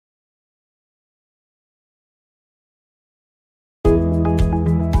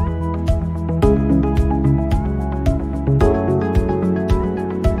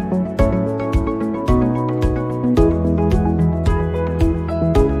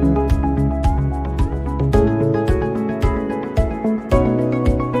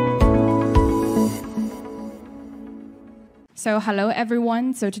So hello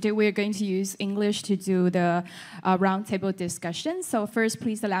everyone. So today we are going to use English to do the roundtable discussion. So first,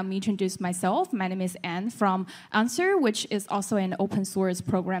 please allow me to introduce myself. My name is Anne from Answer, which is also an open source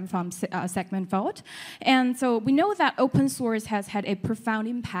program from Segment Vault. And so we know that open source has had a profound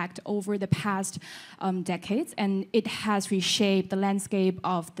impact over the past decades, and it has reshaped the landscape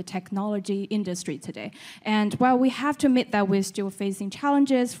of the technology industry today. And while we have to admit that we're still facing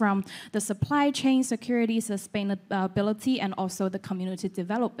challenges from the supply chain, security, sustainability, and also the community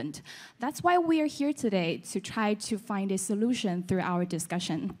development. That's why we are here today, to try to find a solution through our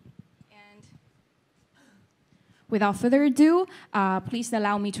discussion. And without further ado, please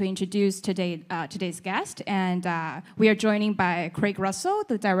allow me to introduce today's guest. And we are joined by Craig Russell,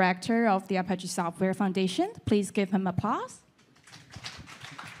 the director of the Apache Software Foundation. Please give him applause.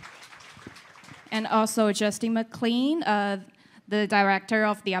 And also Justin Mclean, the director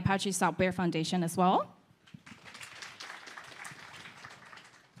of the Apache Software Foundation as well.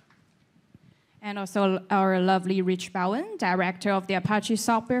 And also our lovely Rich Bowen, director of the Apache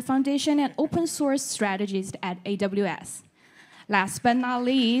Software Foundation and open source strategist at AWS. Last but not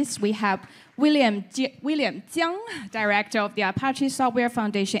least, we have William Jiang, director of the Apache Software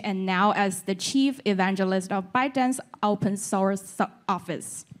Foundation, and now as the chief evangelist of ByteDance Open Source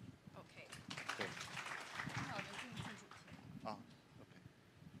Office.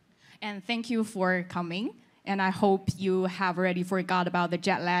 And thank you for coming. And I hope you have already forgot about the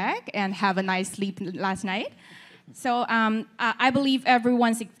jet lag and have a nice sleep last night. So I believe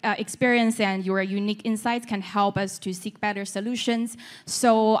everyone's experience and your unique insights can help us to seek better solutions.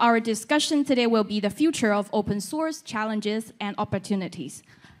 So our discussion today will be the future of open source, challenges, and opportunities.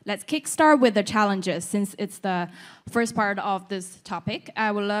 Let's kickstart with the challenges, since it's the first part of this topic.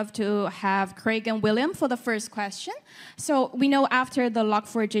 I would love to have Craig and William for the first question. So we know after the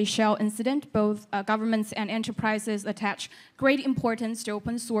Log4j shell incident, both governments and enterprises attach great importance to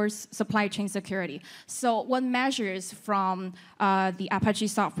open source supply chain security. So what measures from the Apache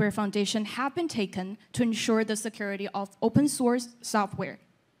Software Foundation have been taken to ensure the security of open source software?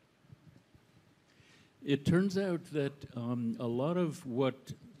 It turns out that a lot of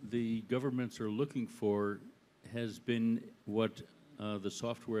what the governments are looking for has been what the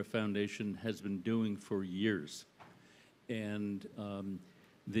Software Foundation has been doing for years. And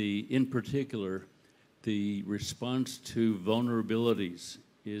in particular, the response to vulnerabilities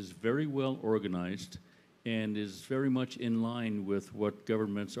is very well organized and is very much in line with what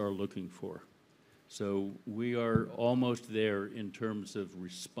governments are looking for. So we are almost there in terms of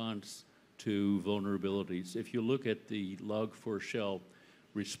response to vulnerabilities. If you look at the Log4 shell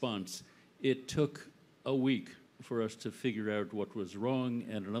response, it took a week for us to figure out what was wrong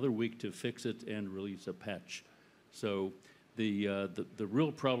and another week to fix it and release a patch. So the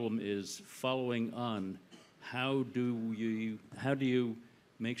real problem is following on. How do you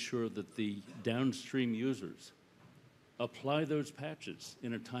make sure that the downstream users apply those patches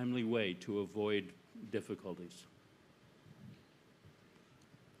in a timely way to avoid difficulties?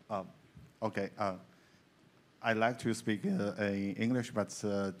 Okay, I like to speak in English, but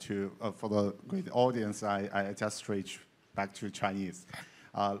for the great audience, I just switch back to Chinese.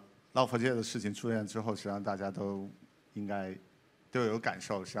 Log4j的事情出现之后，实际上大家都应该都有感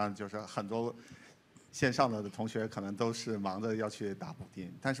受，实际上就是很多线上的同学可能都是忙着要去打补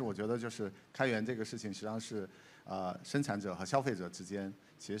丁，但是我觉得就是开源这个事情，实际上是生产者和消费者之间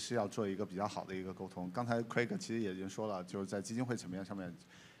其实是要做一个比较好的一个沟通。刚才 Craig 其实也已经说了，就是在基金会层面上面。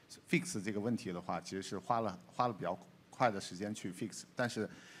fix 这个问题的话，其实是花了比较快的时间去 fix， 但是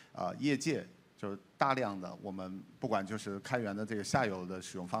业界就是大量的我们不管就是开源的这个下游的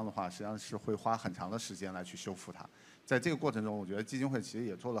使用方的话，实际上是会花很长的时间来去修复它。在这个过程中，我觉得基金会其实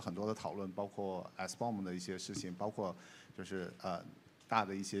也做了很多的讨论，包括 SBOM 的一些事情，包括就是大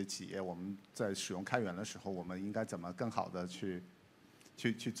的一些企业，我们在使用开源的时候，我们应该怎么更好的去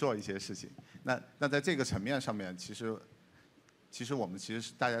做一些事情。那在这个层面上面，其实我们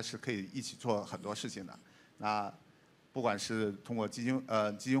大家是可以一起做很多事情的。那不管是通过基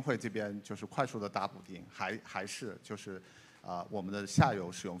金会这边就是快速的打补丁，还是就是我们的下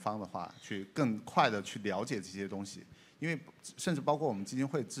游使用方的话，去更快的去了解这些东西。因为甚至包括我们基金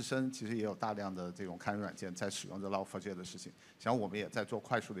会自身，其实也有大量的这种开源软件在使用着 Log4j 的事情。像我们也在做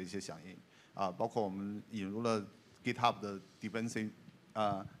快速的一些响应包括我们引入了 GitHub 的 dependency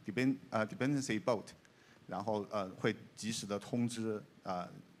boat。然后会及时的通知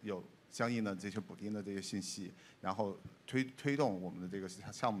有相应的这些补丁的这些信息，然后推动我们的这个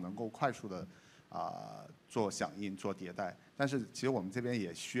项目能够快速的做响应、做迭代。但是其实我们这边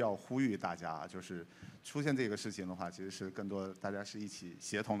也需要呼吁大家，就是出现这个事情的话，其实是更多大家是一起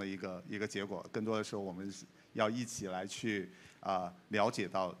协同的一个结果。更多的时候我们要一起来去了解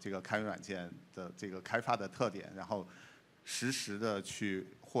到这个开源软件的这个开发的特点，然后实时的去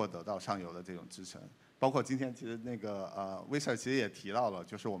获得到上游的这种支撑。包括今天其实那个Victor 其实也提到了，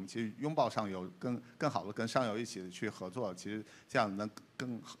就是我们其实拥抱上游，更好的跟上游一起去合作，其实这样能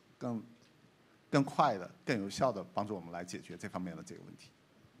更快的、更有效的帮助我们来解决这方面的这个问题。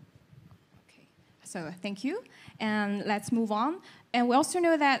So thank you, and let's move on. And we also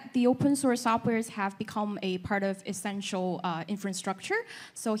know that the open source softwares have become a part of essential infrastructure.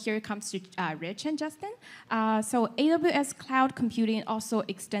 So here it comes to Rich and Justin. So AWS Cloud Computing also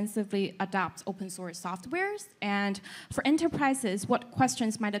extensively adopts open source softwares. And for enterprises, what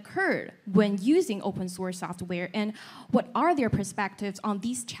questions might occur when using open source software, and what are their perspectives on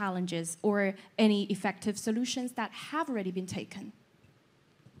these challenges or any effective solutions that have already been taken?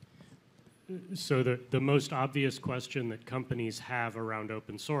 So the most obvious question that companies have around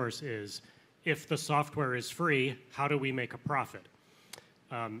open source is, if the software is free, how do we make a profit?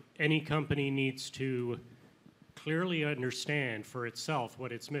 Any company needs to clearly understand for itself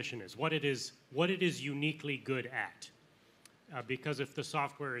what its mission is, what it is uniquely good at. Because if the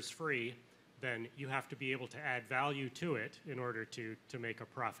software is free, then you have to be able to add value to it in order to make a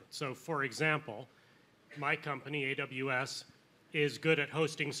profit. So for example, my company, AWS, is good at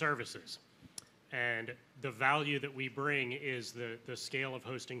hosting services. And the value that we bring is the scale of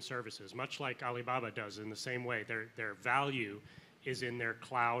hosting services, much like Alibaba does in the same way. Their value is in their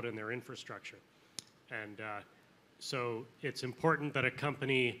cloud and their infrastructure. And so it's important that a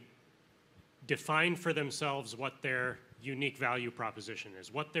company define for themselves what their unique value proposition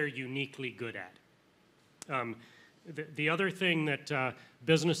is, what they're uniquely good at. The other thing that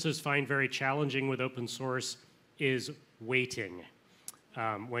businesses find very challenging with open source is waiting.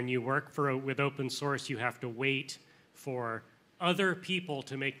 When you work with open source, you have to wait for other people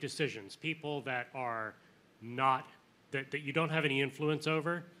to make decisions, people that are not, that you don't have any influence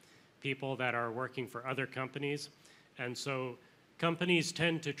over, people that are working for other companies. And so companies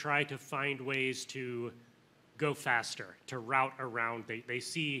tend to try to find ways to go faster, to route around. They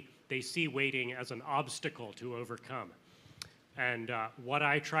see waiting as an obstacle to overcome. And what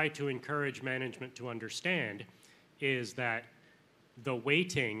I try to encourage management to understand is that the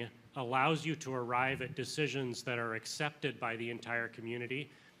waiting allows you to arrive at decisions that are accepted by the entire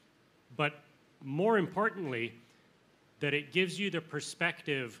community, but more importantly, that it gives you the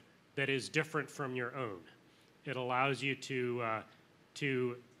perspective that is different from your own. It allows you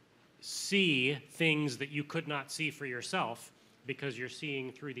to see things that you could not see for yourself because you're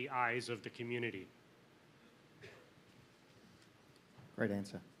seeing through the eyes of the community. Great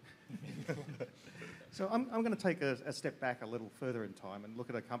answer. So I'm going to take a step back a little further in time and look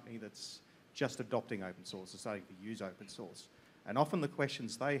at a company that's just adopting open source, or starting to use open source. And often the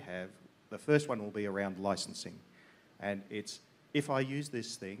questions they have, the first one will be around licensing. And it's, if I use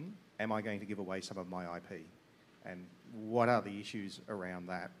this thing, am I going to give away some of my IP? And what are the issues around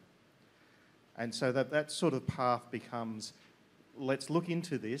that? And so that sort of path becomes, let's look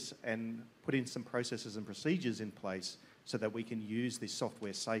into this and put in some processes and procedures in place so that we can use this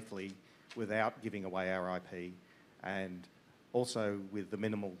software safely without giving away our IP, and also with the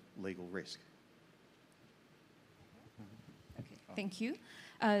minimal legal risk. Okay, thank you.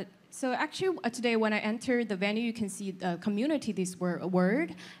 So actually, today when I entered the venue, you can see the community, this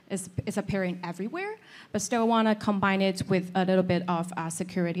word is appearing everywhere, but still want to combine it with a little bit of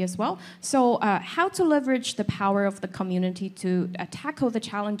security as well. So how to leverage the power of the community to tackle the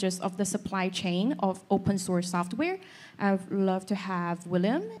challenges of the supply chain of open source software? I'd love to have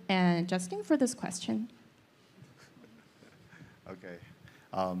William and Justin for this question. Okay.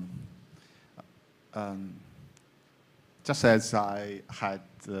 Just as I had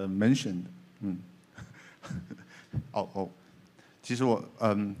mentioned, 其实我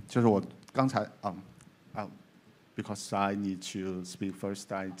就是我刚才because I need to speak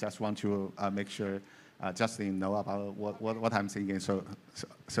first, I just want to make sure Justin know about what I'm thinking. So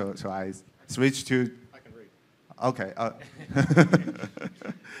I switch to. I can read. Okay.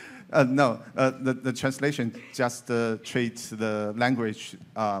 No, the translation just treats the language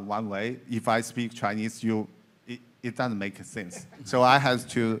one way. If I speak Chinese, it doesn't make sense. So I have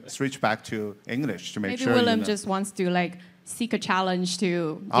to switch back to English to make sure. Maybe William just wants to seek a challenge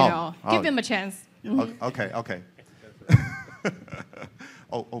to give him a chance. Okay.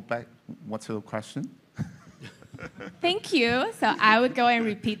 Back. What's the question? Thank you. So I would go and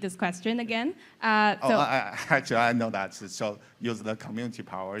repeat this question again. Actually, I know that. So use the community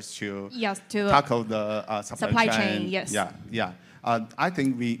powers to yes, to tackle the supply chain. Yes. Yeah. I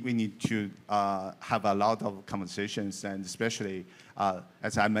think we need to have a lot of conversations, and especially,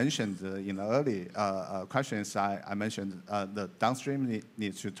 as I mentioned in the early questions, I mentioned the downstream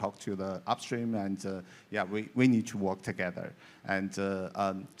needs to talk to the upstream, and we need to work together. And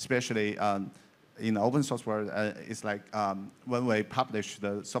especially in open source world, it's like when we publish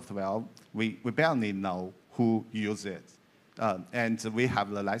the software, we barely know who uses it. And we have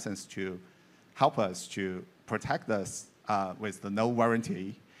the license to help us to protect us with the no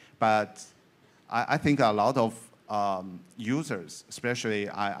warranty. But I think a lot of users, especially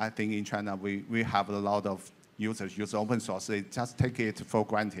I think in China, we have a lot of users use open source. They just take it for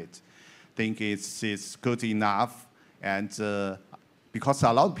granted, think it's good enough. And because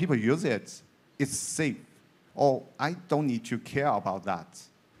a lot of people use it, it's safe. Or I don't need to care about that.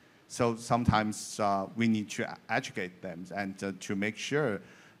 So sometimes we need to educate them and to make sure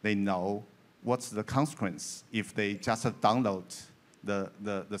they know what's the consequence if they just download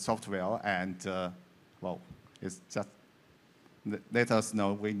the software and, well, it's just, let us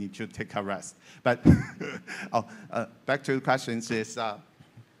know we need to take a rest. But back to the questions is,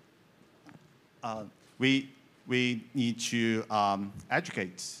 we need to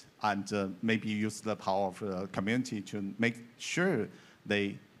educate and maybe use the power of the community to make sure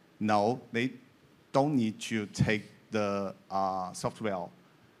they know they don't need to take the software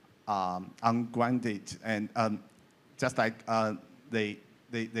ungrounded, and just like they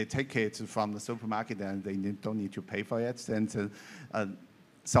take it from the supermarket and they don't need to pay for it, and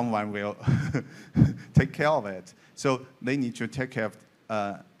someone will take care of it. So they need to take care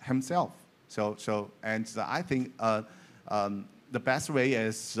of himself. And I think the best way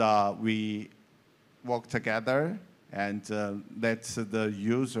is we work together and let the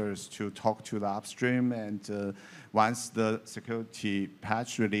users to talk to the upstream, and once the security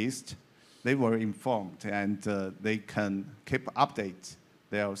patch released, they were informed, and they can keep update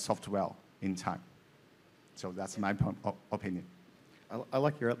their software in time. So that's my opinion. I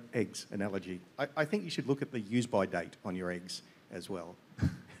like your eggs analogy. I think you should look at the use-by date on your eggs as well.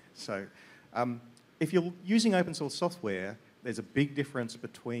 So if you're using open source software, there's a big difference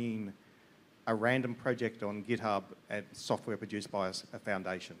between a random project on GitHub and software produced by a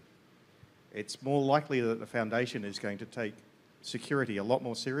foundation. It's more likely that the foundation is going to take security a lot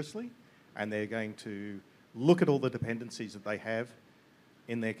more seriously, and they're going to look at all the dependencies that they have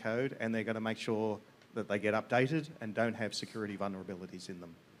in their code, and they're going to make sure that they get updated and don't have security vulnerabilities in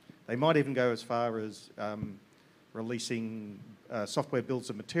them. They might even go as far as releasing software builds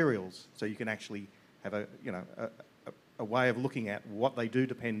of materials, so you can actually have a way of looking at what they do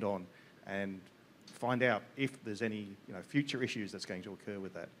depend on and find out if there's any future issues that's going to occur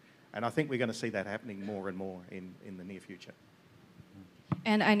with that. And I think we're going to see that happening more and more in the near future.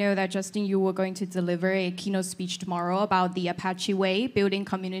 And I know that, Justin, you were going to deliver a keynote speech tomorrow about the Apache way, building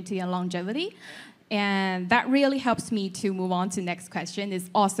community and longevity. And that really helps me to move on to the next question. It's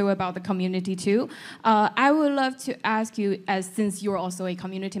also about the community too. I would love to ask you, since you're also a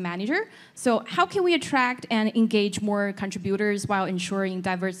community manager, so how can we attract and engage more contributors while ensuring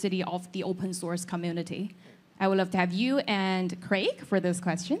diversity of the open source community? I would love to have you and Craig for this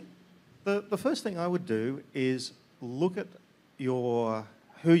question. The first thing I would do is look at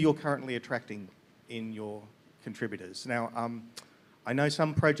who you're currently attracting in your contributors. Now, I know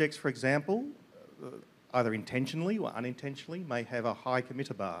some projects, for example, either intentionally or unintentionally, may have a high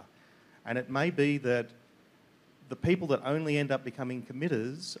committer bar. And it may be that the people that only end up becoming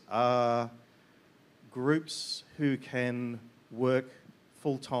committers are groups who can work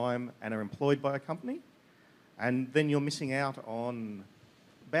full-time and are employed by a company. And then you're missing out on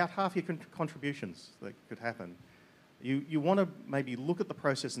about half your contributions that could happen. You want to maybe look at the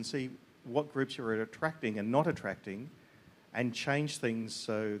process and see what groups you're attracting and not attracting, and change things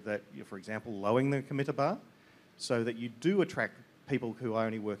so that you're, for example, lowering the committer bar so that you do attract people who are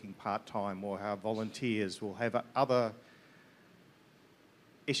only working part-time or are volunteers, will have other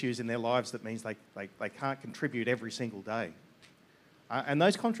issues in their lives that means they can't contribute every single day. And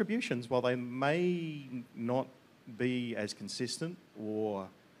those contributions, while they may not be as consistent or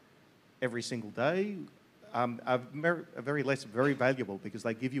every single day, are very valuable because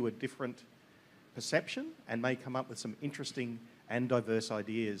they give you a different perception and may come up with some interesting and diverse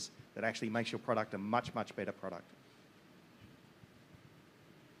ideas that actually makes your product a much, much better product.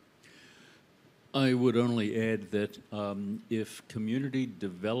 I would only add that if community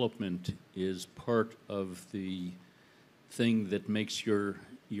development is part of the thing that makes your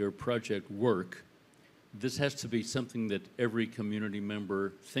project work, this has to be something that every community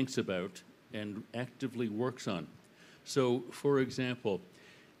member thinks about and actively works on. So, for example,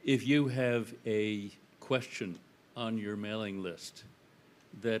 if you have a question on your mailing list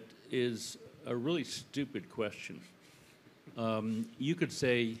that is a really stupid question, you could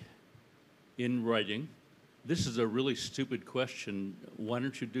say in writing, this is a really stupid question, why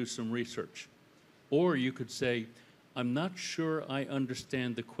don't you do some research? Or you could say, I'm not sure I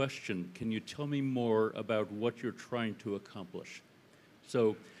understand the question. Can you tell me more about what you're trying to accomplish?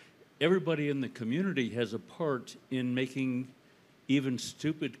 So everybody in the community has a part in making even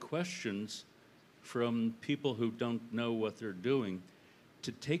stupid questions from people who don't know what they're doing,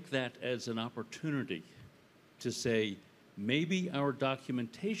 to take that as an opportunity to say, maybe our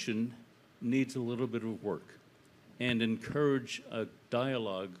documentation needs a little bit of work, and encourage a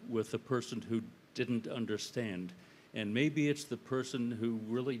dialogue with the person who didn't understand. And maybe it's the person who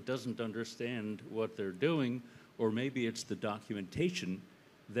really doesn't understand what they're doing, or maybe it's the documentation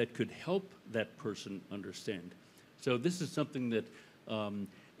that could help that person understand. So this is something that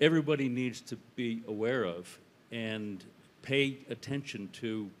everybody needs to be aware of and pay attention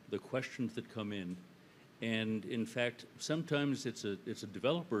to the questions that come in. And in fact, sometimes it's a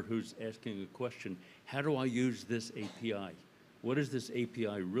developer who's asking a question, how do I use this API? What is this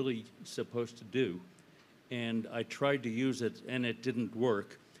API really supposed to do? And I tried to use it and it didn't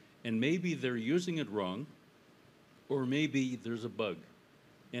work. And maybe they're using it wrong, or maybe there's a bug.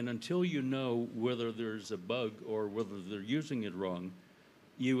 And until you know whether there's a bug or whether they're using it wrong,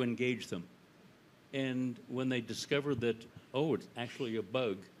 you engage them. And when they discover that, oh, it's actually a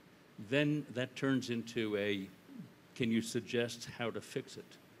bug, then that turns into a, can you suggest how to fix it?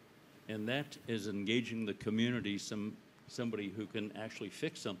 And that is engaging the community, somebody who can actually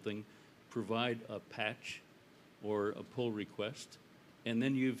fix something, provide a patch or a pull request, and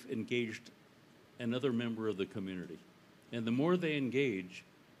then you've engaged another member of the community. And the more they engage,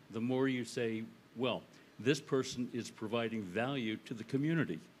 the more you say, well, this person is providing value to the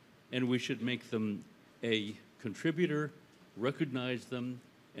community, and we should make them a contributor, recognize them,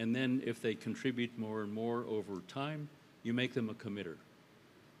 and then if they contribute more and more over time, you make them a committer.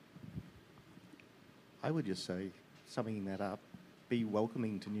 I would just say, summing that up, be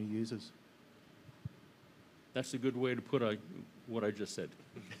welcoming to new users. That's a good way to put what I just said.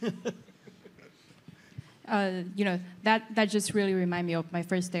 You know, that just really reminded me of my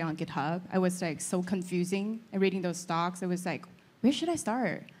first day on GitHub. I was like so confusing and reading those docs. I was like, where should I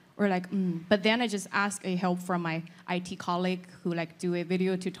start? Or like, But then I just asked a help from my IT colleague who like do a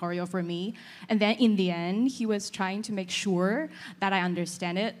video tutorial for me. And then in the end, he was trying to make sure that I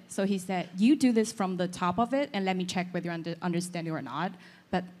understand it. So he said, you do this from the top of it and let me check whether you understand it or not.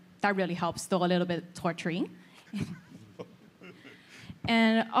 But that really helps, though a little bit torturing.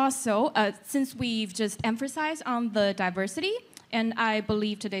 And also, since we've just emphasized on the diversity, and I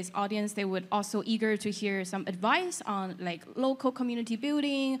believe today's audience, they would also eager to hear some advice on like local community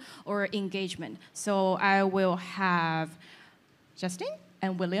building or engagement. So I will have Justin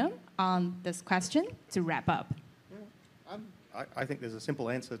and William on this question to wrap up. I think there's a simple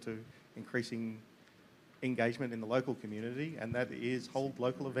answer to increasing engagement in the local community, and that is hold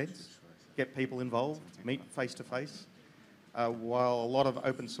local events, get people involved, meet face-to-face. While a lot of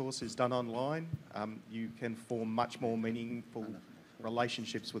open source is done online, you can form much more meaningful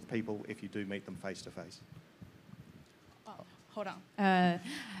relationships with people if you do meet them face-to-face. Oh, hold on.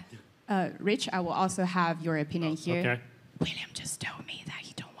 Rich, I will also have your opinion here. Okay. William just told me that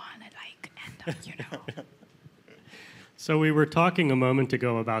he don't want to like end up, you know. So we were talking a moment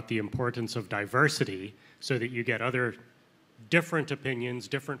ago about the importance of diversity so that you get other different opinions,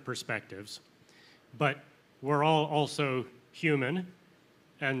 different perspectives. But we're all also human,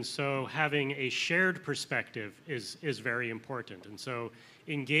 and so having a shared perspective is very important. And so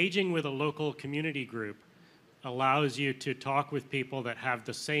engaging with a local community group allows you to talk with people that have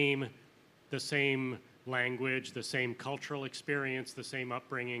the same language, the same cultural experience, the same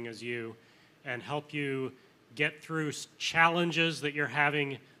upbringing as you, and help you get through challenges that you're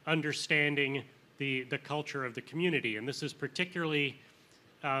having understanding the culture of the community. And this is particularly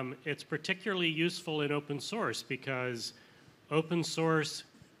it's particularly useful in open source because open source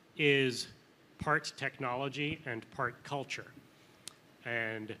is part technology and part culture.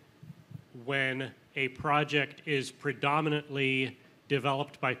 And when a project is predominantly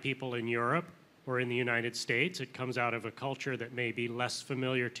developed by people in Europe or in the United States, it comes out of a culture that may be less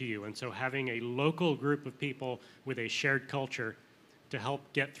familiar to you. And so having a local group of people with a shared culture to help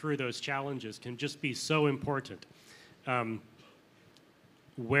get through those challenges can just be so important.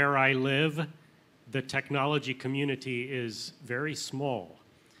 Where I live, the technology community is very small.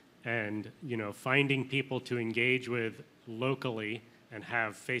 And finding people to engage with locally and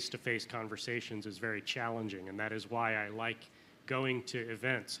have face-to-face conversations is very challenging, and that is why I like going to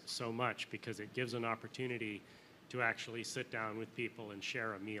events so much, because it gives an opportunity to actually sit down with people and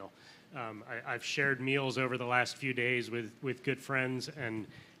share a meal. I've shared meals over the last few days with good friends, and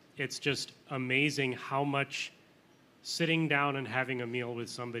it's just amazing how much sitting down and having a meal with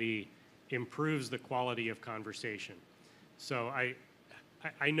somebody improves the quality of conversation. So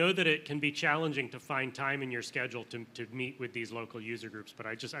I know that it can be challenging to find time in your schedule to meet with these local user groups, but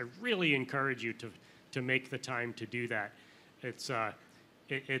I really encourage you to make the time to do that.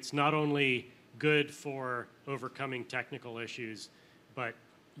 It's not only good for overcoming technical issues, but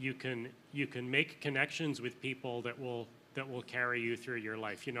you can make connections with people that will carry you through your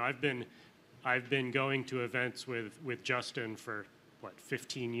life. I've been going to events with Justin for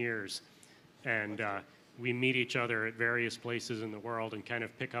 15 years, and we meet each other at various places in the world and kind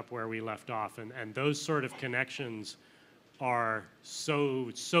of pick up where we left off, and those sort of connections are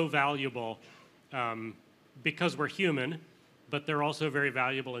so valuable because we're human, but they're also very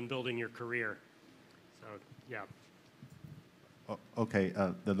valuable in building your career. So yeah. Okay,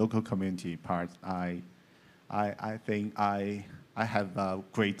 the local community part, I think I have a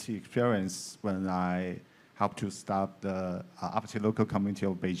great experience when I helped to start the Apache local community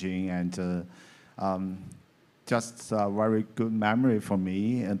of Beijing, and just a very good memory for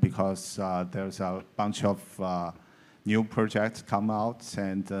me, and because there's a bunch of new projects come out,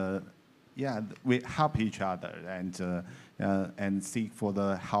 and yeah, we help each other and seek for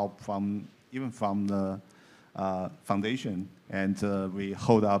the help from the foundation, and we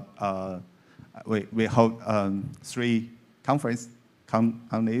hold up we hold 3 conferences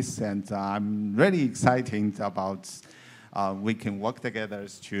on this, and I'm really excited about we can work together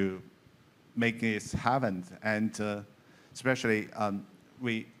to make this happen, and especially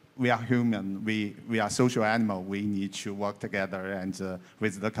we are human, we are social animal, we need to work together, and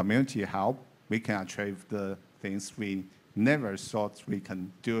with the community help, we can achieve the things we never thought we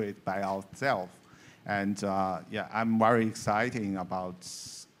can do it by ourselves. And yeah, I'm very excited about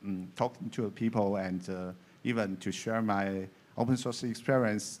talking to people, and even to share my open source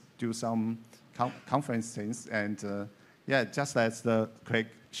experience, do some conferences, and yeah, just as the quick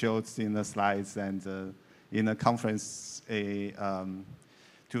shows in the slides, and in a conference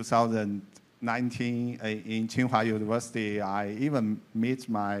 2019 in Tsinghua University, I even meet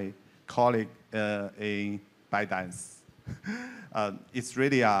my colleague in ByteDance. It's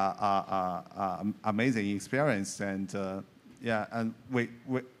really an amazing experience, and yeah, and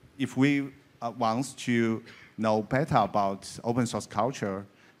if we want to know better about open source culture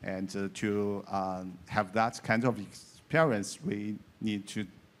and to have that kind of experience, we need to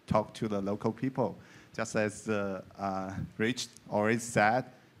talk to the local people. Just as Rich already said,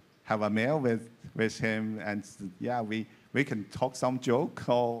 have a meal with him, and yeah, we can talk some joke,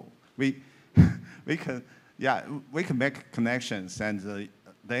 or we can make connections, and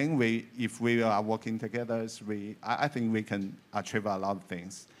then if we are working together, I think we can achieve a lot of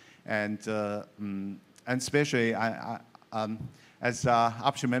things, and especially as an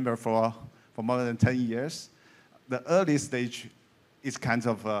Apache member for more than 10 years, the early stage is kind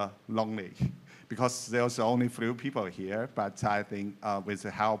of lonely, because there's only few people here, but I think with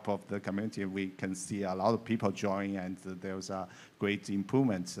the help of the community, we can see a lot of people join, and there's a great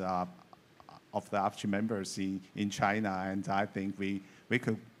improvement of the Apache members in China, and I think we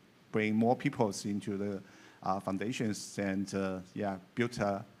could bring more people into the foundations, and yeah, build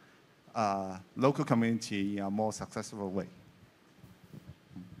a local community in a more successful way.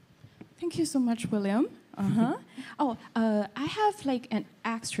 Thank you so much, William. Oh, I have like an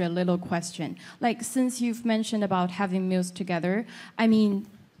extra little question. Like, since you've mentioned about having meals together, I mean,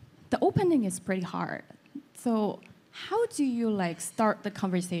 the opening is pretty hard. So how do you like start the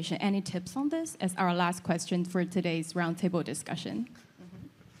conversation? Any tips on this as our last question for today's roundtable discussion?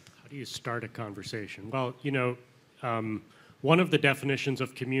 How do you start a conversation? Well, one of the definitions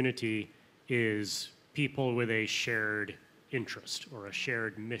of community is people with a shared interest or a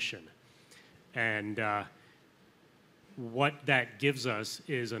shared mission. And what that gives us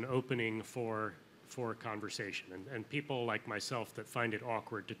is an opening for conversation. And people like myself that find it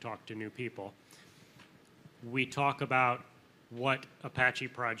awkward to talk to new people, we talk about what Apache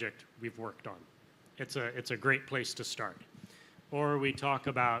project we've worked on. It's a great place to start. Or we talk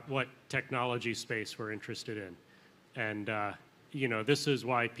about what technology space we're interested in. And this is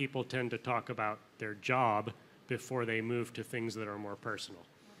why people tend to talk about their job before they move to things that are more personal.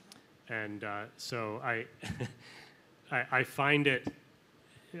 And so I find it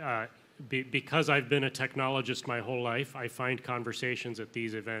because I've been a technologist my whole life, I find conversations at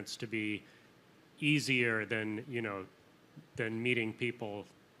these events to be easier than, you know, than meeting people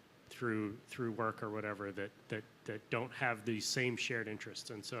through work or whatever that don't have these same shared interests.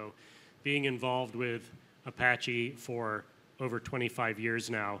 And so being involved with Apache for over 25 years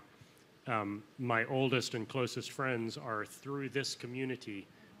now, my oldest and closest friends are through this community,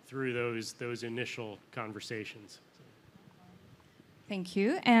 through those initial conversations. Thank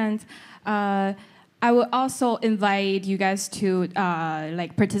you. And I will also invite you guys to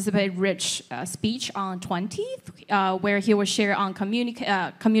like participate Rich speech on 20th, where he will share on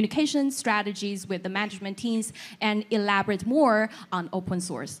communication strategies with the management teams and elaborate more on open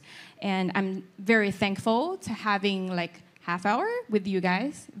source. And I'm very thankful to having like half hour with you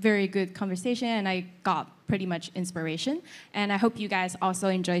guys. Very good conversation, and I got pretty much inspiration. And I hope you guys also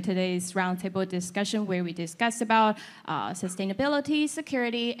enjoyed today's roundtable discussion where we discussed about sustainability,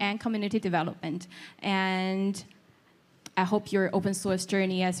 security, and community development. And I hope your open source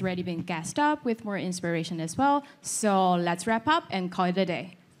journey has already been gassed up with more inspiration as well. So let's wrap up and call it a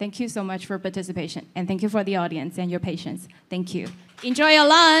day. Thank you so much for participation, and thank you for the audience and your patience. Thank you. Enjoy your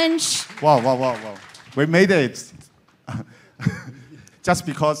lunch. Wow. We made it. Just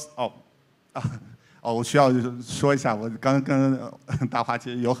because 我需要说一下，我刚跟大华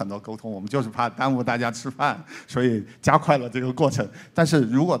其实有很多沟通，我们就是怕耽误大家吃饭，所以加快了这个过程。但是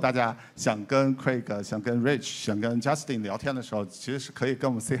如果大家想跟 Craig、想跟 Rich、想跟 Justin 聊天的时候，其实是可以跟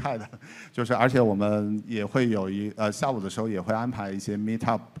我们 say hi 的，就是而且我们也会有下午的时候也会安排一些 meet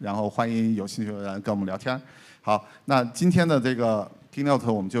up， 然后欢迎有兴趣的人跟我们聊天。好，那今天的这个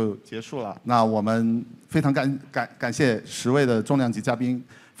keynote 我们就结束了。那我们非常感谢10位的重量级嘉宾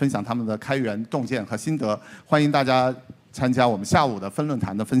分享他们的开源洞见和心得，欢迎大家参加我们下午的分论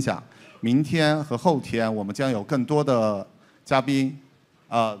坛的分享。明天和后天我们将有更多的嘉宾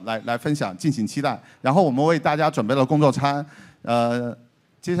来分享，敬请期待。然后我们为大家准备了工作餐，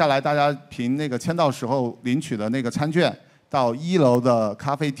接下来大家凭那个签到时候领取的那个餐券，到1楼的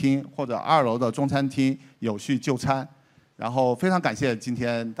咖啡厅或者2楼的中餐厅有序就餐。然后非常感谢今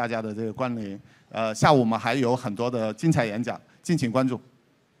天大家的这个光临，下午我们还有很多的精彩演讲，敬请关注。